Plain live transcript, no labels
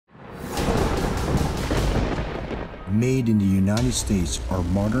Made in the United States are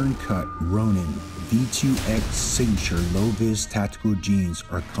modern cut RONIN V2X signature low-vis tactical jeans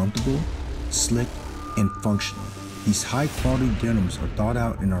are comfortable, slick, and functional. These high-quality denims are thought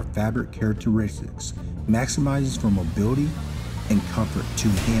out in our fabric characteristics, maximizes for mobility and comfort to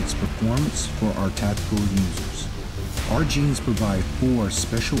enhance performance for our tactical users. Our jeans provide 4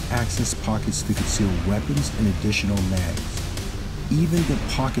 special access pockets to conceal weapons and additional mags. Even the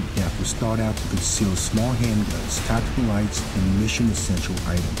pocket depth was thought out to conceal small handguns, tactical lights, and mission essential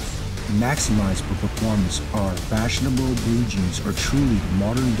items. Maximized for performance, our fashionable blue jeans are truly the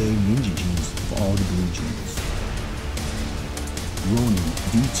modern day ninja jeans of all the blue jeans. RONIN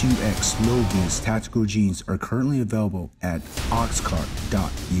V2X low-vis tactical jeans are currently available at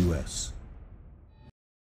OXCART.us.